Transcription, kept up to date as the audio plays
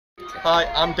Hi,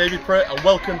 I'm David Pritt and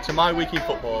welcome to My Week in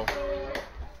Football.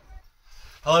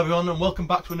 Hello everyone and welcome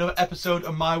back to another episode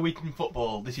of My Week in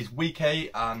Football. This is week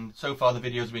 8 and so far the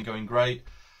videos have been going great.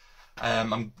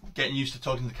 I'm getting used to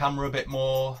talking to the camera a bit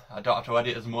more. I don't have to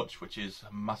edit as much, which is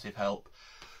a massive help.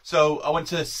 So I went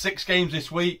to 6 games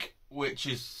this week, which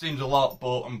seems a lot,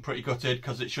 but I'm pretty gutted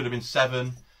because it should have been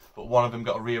 7. But one of them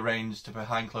got rearranged to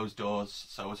behind closed doors.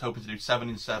 So I was hoping to do 7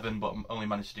 in 7, but I only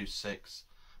managed to do 6.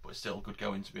 But it's still good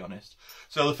going, to be honest.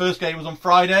 So the first game was on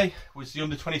Friday, was the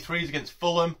under-23s against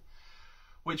Fulham,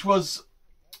 which was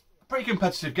a pretty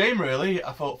competitive game, really.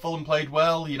 I thought Fulham played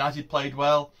well, United played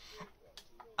well,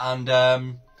 and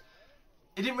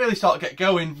it didn't really start to get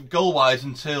going goal-wise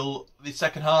until the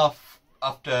second half,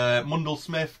 after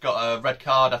Mundell-Smith got a red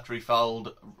card after he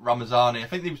fouled Ramazani. I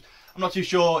think I'm not too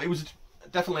sure, it was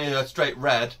definitely a straight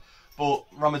red, but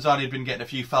Ramazani had been getting a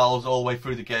few fouls all the way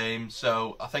through the game,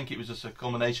 so I think it was just a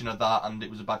culmination of that, and it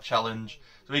was a bad challenge.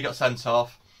 So he got sent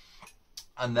off,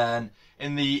 and then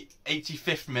in the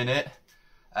 85th minute,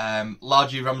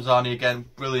 Largi Ramazani again,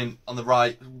 brilliant on the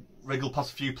right, wriggled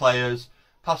past a few players,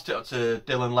 passed it up to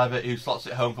Dylan Levitt, who slots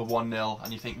it home for 1-0,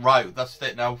 and you think, right, that's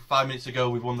it now, 5 minutes ago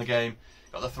we've won the game,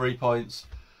 got the 3 points.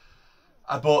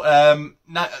 But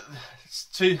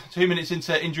 2 minutes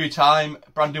into injury time,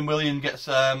 Brandon Williams gets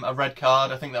a red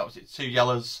card. I think that was it, 2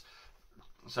 yellows,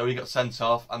 so he got sent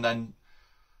off. And then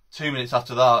 2 minutes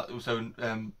after that, so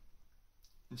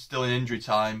still in injury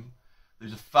time, there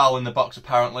was a foul in the box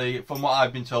apparently. From what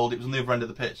I've been told, it was on the other end of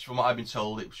the pitch. From what I've been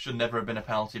told, it should never have been a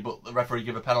penalty, but the referee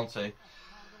gave a penalty.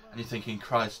 And you're thinking,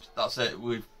 Christ, that's it.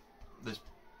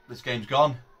 This game's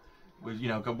gone. We've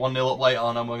got 1-0 up late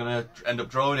on, and we're going to end up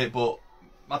drawing it, but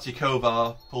Mati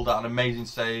Kovar pulled out an amazing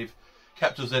save,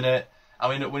 kept us in it, and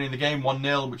we ended up winning the game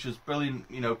 1-0, which was brilliant.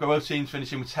 Both teams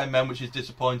finishing with 10 men, which is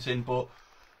disappointing, but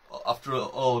after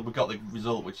all, we got the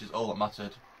result, which is all that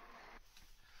mattered.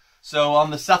 So on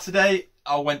the Saturday,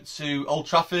 I went to Old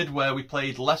Trafford, where we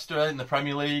played Leicester in the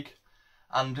Premier League,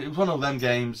 and it was one of them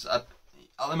games. At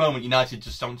the moment, United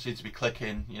just don't seem to be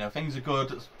clicking. Things are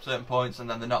good at certain points, and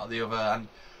then they're not at the other. And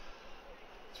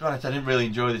to be honest, I didn't really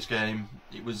enjoy this game.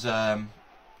 It was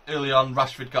early on,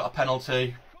 Rashford got a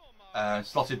penalty,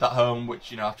 slotted that home,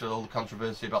 which, after all the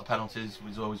controversy about penalties,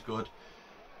 was always good.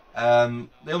 The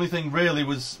only thing really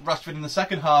was Rashford in the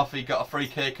second half, he got a free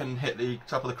kick and hit the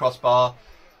top of the crossbar.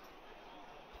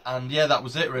 And yeah, that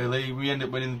was it really. We ended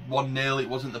up winning 1-0. It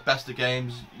wasn't the best of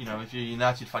games. If you're a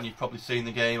United fan, you've probably seen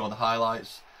the game or the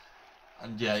highlights.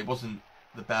 And yeah, it wasn't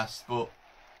the best, but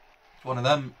it's one of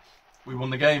them. We won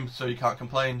the game, so you can't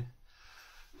complain.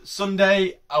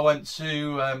 Sunday, I went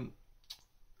to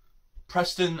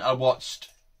Preston. I watched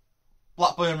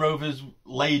Blackburn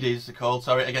Ladies, they're called,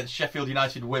 against Sheffield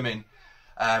United Women.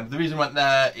 The reason I went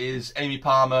there is Amy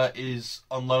Palmer is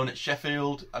on loan at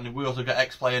Sheffield, and we also got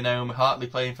ex-player Naomi Hartley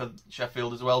playing for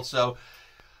Sheffield as well. So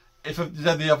if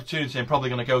there's the opportunity, I'm probably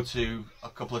going to go to a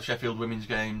couple of Sheffield women's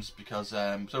games, because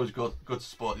it's always good to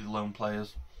support the lone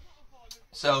players.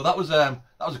 So that was a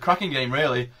cracking game,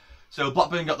 really. So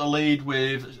Blackburn got the lead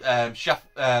with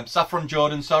Saffron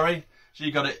Jordan.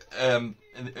 She got it in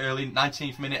the early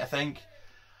 19th minute, I think,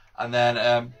 and then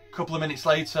a couple of minutes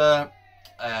later,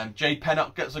 Jade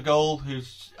Pennock gets a goal.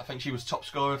 I think she was top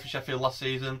scorer for Sheffield last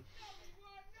season.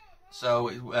 So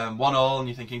 1-1, and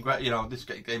you're thinking, great, this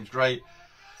game's great.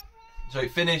 So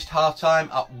it finished half time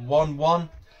at 1-1.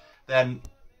 Then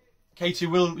Katie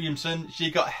Williamson,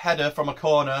 she got a header from a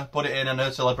corner, put it in, and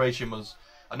her celebration was,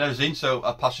 I've never seen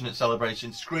a passionate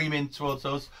celebration, screaming towards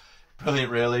us.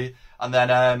 Brilliant, really. And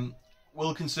then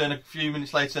Wilkinson, a few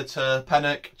minutes later, to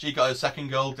Pennock. She got her second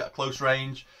goal at close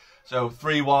range. So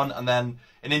 3-1, and then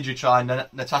in injury time,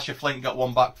 Natasha Flint got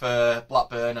one back for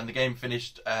Blackburn, and the game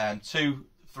finished 2-3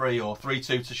 or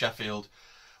 3-2 to Sheffield,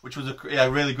 which was a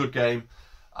really good game.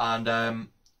 And I'm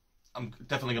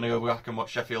definitely going to go back and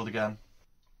watch Sheffield again.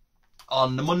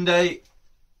 On the Monday,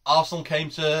 Arsenal came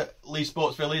to Leigh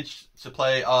Sports Village to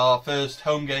play our first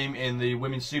home game in the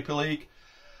Women's Super League.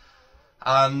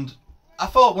 And I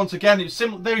thought, once again, it was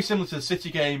very similar to the City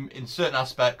game in certain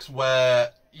aspects, where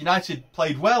United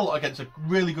played well against a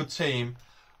really good team,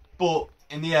 but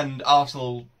in the end,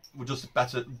 Arsenal were just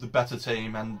the better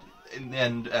team. And in the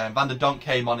end, Van der Donk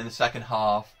came on in the second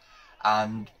half,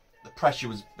 and the pressure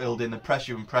was building,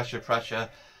 pressure.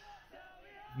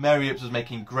 Mary Ipps was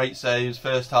making great saves,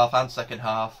 first half and second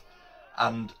half,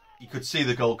 and you could see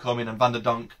the goal coming, and Van der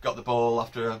Donk got the ball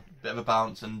after a bit of a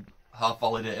bounce and half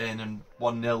volleyed it in, and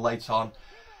 1-0 late on.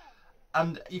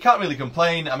 And you can't really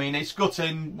complain. I mean, it's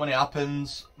gutting when it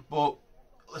happens, but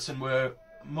listen, we're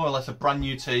more or less a brand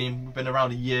new team. We've been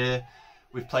around a year.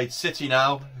 We've played City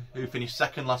now, who finished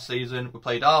second last season. We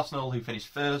played Arsenal, who finished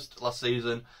first last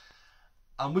season.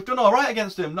 And we've done all right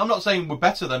against them. I'm not saying we're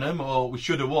better than them or we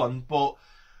should have won, but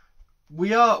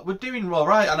we're doing all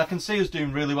right. And I can see us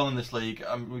doing really well in this league.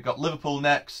 We've got Liverpool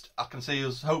next. I can see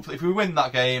us, hopefully, if we win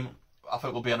that game, I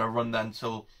think we'll be on a run then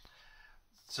till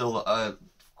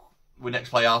we next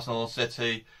play Arsenal or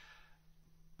City.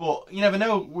 But you never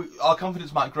know, our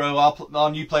confidence might grow,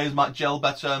 our new players might gel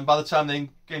better, and by the time the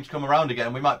games come around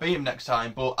again, we might beat them next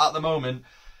time. But at the moment,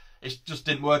 it just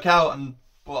didn't work out,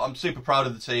 but I'm super proud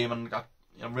of the team, and I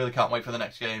really can't wait for the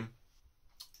next game.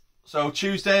 So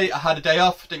Tuesday, I had a day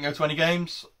off, didn't go to any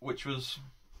games, which was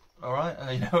alright,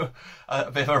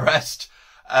 a bit of a rest.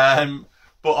 But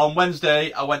on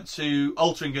Wednesday, I went to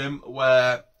Altrincham,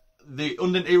 where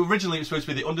originally it was supposed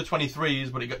to be the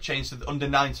under-23s, but it got changed to the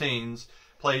under-19s.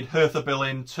 Played Hertha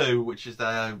BSC II, which is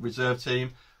their reserve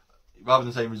team, rather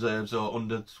than saying reserves or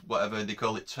under whatever they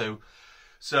call it 2.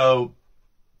 So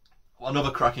another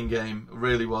cracking game, it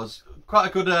really was. Quite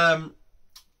a good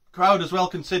crowd as well,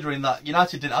 considering that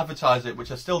United didn't advertise it, which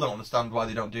I still don't understand why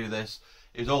they don't do this.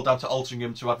 It was all down to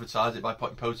Altrincham to advertise it by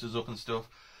putting posters up and stuff.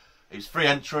 It was free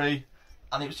entry,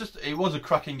 and it was a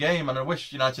cracking game, and I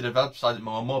wish United had advertised it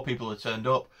more, and more people had turned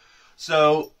up.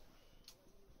 So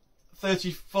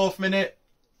 34th minute,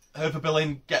 Hertha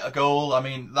BSC get a goal. I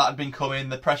mean, that had been coming.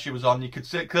 The pressure was on. You could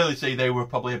clearly see they were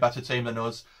probably a better team than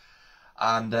us.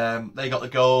 And they got the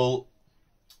goal.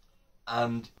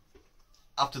 And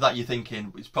after that, you're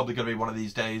thinking, it's probably going to be one of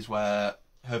these days where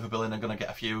Hertha BSC are going to get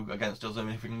a few against us. I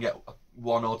mean, if we can get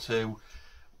 1 or 2,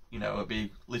 it'll be,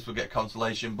 at least we'll get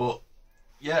consolation. But,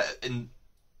 yeah, in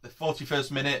the 41st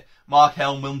minute, Mark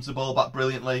Helm wins the ball back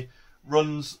brilliantly.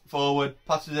 Runs forward,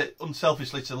 passes it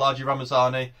unselfishly to Largi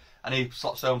Ramazani. And he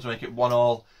slots home to make it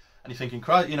 1-1. And you're thinking,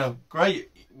 great,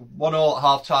 1-1 at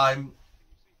half time.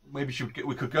 Maybe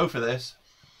we could go for this.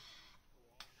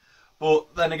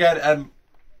 But then again,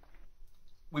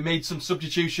 we made some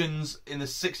substitutions in the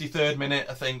 63rd minute.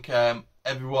 I think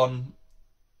everyone,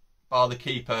 bar the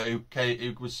keeper, who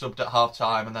was subbed at half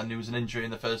time, and then there was an injury in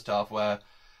the first half where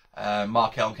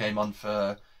Mark Helm came on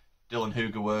for Dylan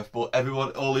Hugerworth. But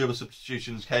all the other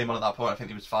substitutions came on at that point. I think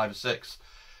there was 5 or 6.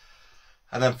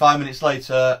 And then 5 minutes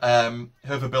later,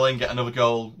 Hertha BSC get another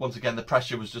goal. Once again, the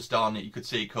pressure was just on. You could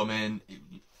see it coming.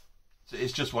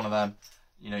 It's just one of them.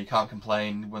 You can't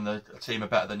complain when a team are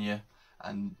better than you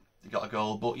and they got a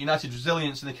goal. But United's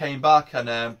resilience, and they came back.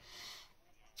 And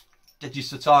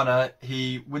Astana,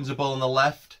 he wins a ball on the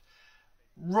left.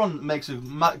 Makes a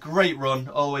great run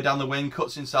all the way down the wing,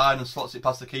 cuts inside and slots it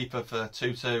past the keeper for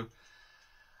 2-2.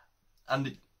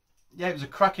 And yeah, it was a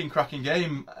cracking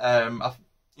game.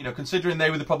 Considering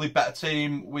they were the probably better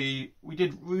team, we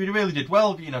really did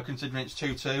well. Considering it's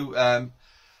 2-2.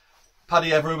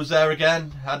 Paddy Evra was there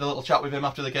again. Had a little chat with him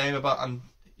after the game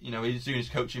he's doing his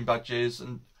coaching badges,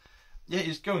 and yeah,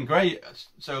 he's going great.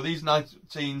 So these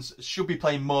 19s should be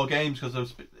playing more games,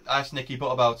 because I asked Nicky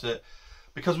Butt about it.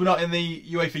 Because we're not in the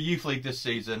UEFA Youth League this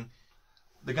season,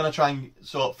 they're going to try and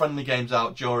sort friendly games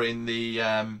out during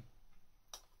the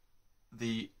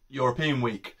European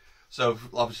week. So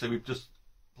obviously we've just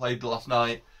played last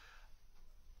night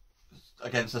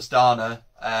against Astana,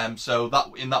 so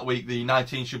that in that week the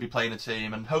 19 should be playing a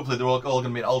team, and hopefully they're all going to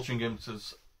be at Altrincham,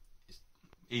 because it's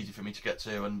easy for me to get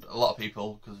to, and a lot of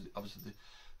people, because obviously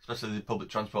especially the public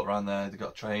transport around there, they've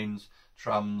got trains,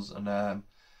 trams, and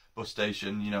bus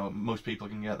station. Most people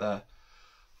can get there.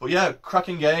 But yeah,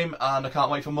 cracking game, and I can't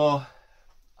wait for more.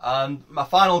 And my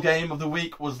final game of the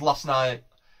week was last night,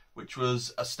 which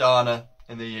was Astana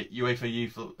in the UEFA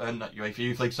Youth, not UEFA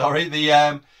Youth League, sorry,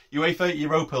 the UEFA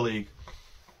Europa League.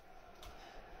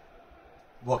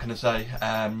 What can I say?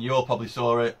 You all probably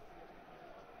saw it.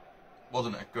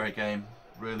 Wasn't a great game.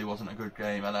 Really wasn't a good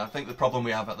game. And I think the problem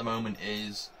we have at the moment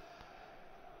is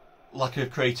lack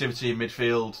of creativity in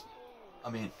midfield.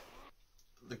 I mean,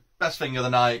 the best thing of the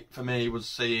night for me was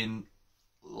seeing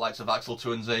likes of Axel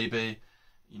Tuanzebe,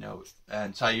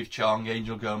 and Taïf Chong,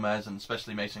 Angel Gomez, and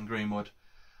especially Mason Greenwood.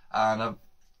 And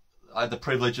I had the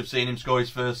privilege of seeing him score his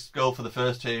first goal for the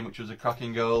first team, which was a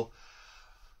cracking goal.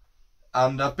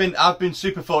 And I've been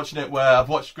super fortunate where I've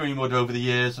watched Greenwood over the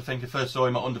years. I think I first saw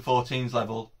him at under 14s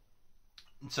level.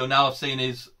 So now I've seen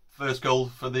his first goal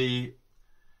for the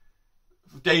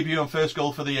debut and first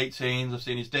goal for the 18s. I've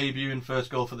seen his debut and first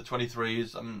goal for the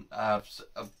 23s. And I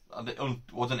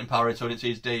wasn't in Paris, so I didn't see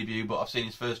his debut, but I've seen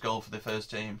his first goal for the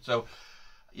first team. So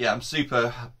yeah, I'm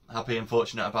super happy and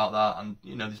fortunate about that. And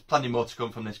there's plenty more to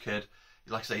come from this kid.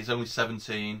 Like I say, he's only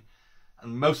 17,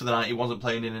 and most of the night he wasn't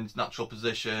playing in his natural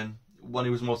position. When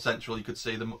he was more central, you could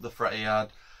see the threat he had.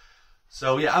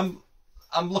 So yeah,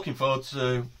 I'm looking forward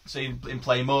to seeing him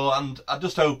play more, and I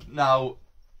just hope now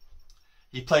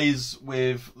he plays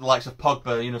with the likes of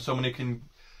Pogba, you know, someone who can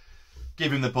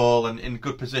give him the ball and in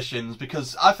good positions,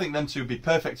 because I think them two would be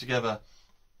perfect together.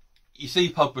 You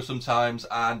see Pogba sometimes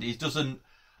and he doesn't,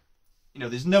 you know,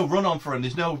 there's no run on for him,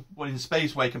 there's no one in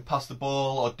space where he can pass the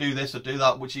ball or do this or do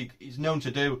that, which he's known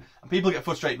to do. And people get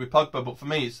frustrated with Pogba, but for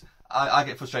me, I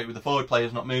get frustrated with the forward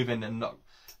players not moving and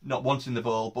not wanting the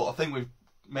ball. But I think with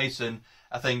Mason,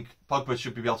 I think Pogba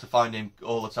should be able to find him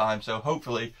all the time. So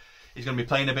hopefully he's going to be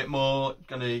playing a bit more,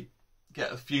 going to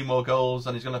get a few more goals,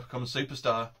 and he's going to become a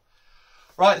superstar.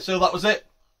 Right, so that was it.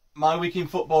 My week in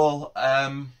football.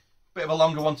 Bit of a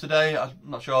longer one today. I'm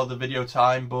not sure of the video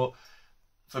time, but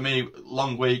for me,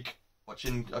 long week,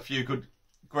 watching a few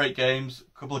great games,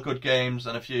 a couple of good games,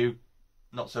 and a few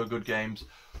not so good games.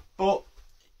 But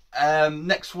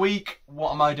next week,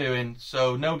 what am I doing?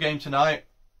 So no game tonight.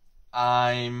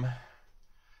 I'm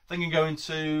thinking going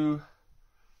to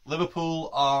Liverpool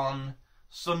on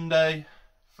Sunday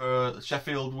for the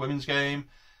Sheffield Women's game.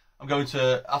 I'm going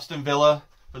to Aston Villa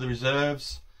for the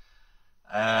reserves.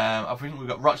 I think we've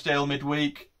got Rochdale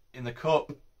midweek in the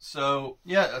Cup. So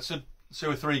yeah, that's 2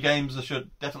 or 3 games I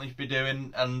should definitely be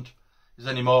doing, and if there's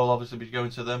any more, I'll obviously be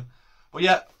going to them. But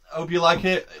yeah, I hope you like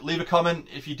it. Leave a comment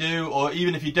if you do, or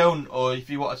even if you don't, or if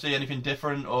you want to see anything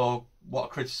different, or what to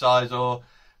criticise, or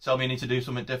tell me I need to do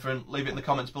something different. Leave it in the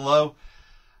comments below.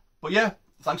 But yeah,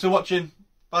 thanks for watching.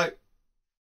 Bye.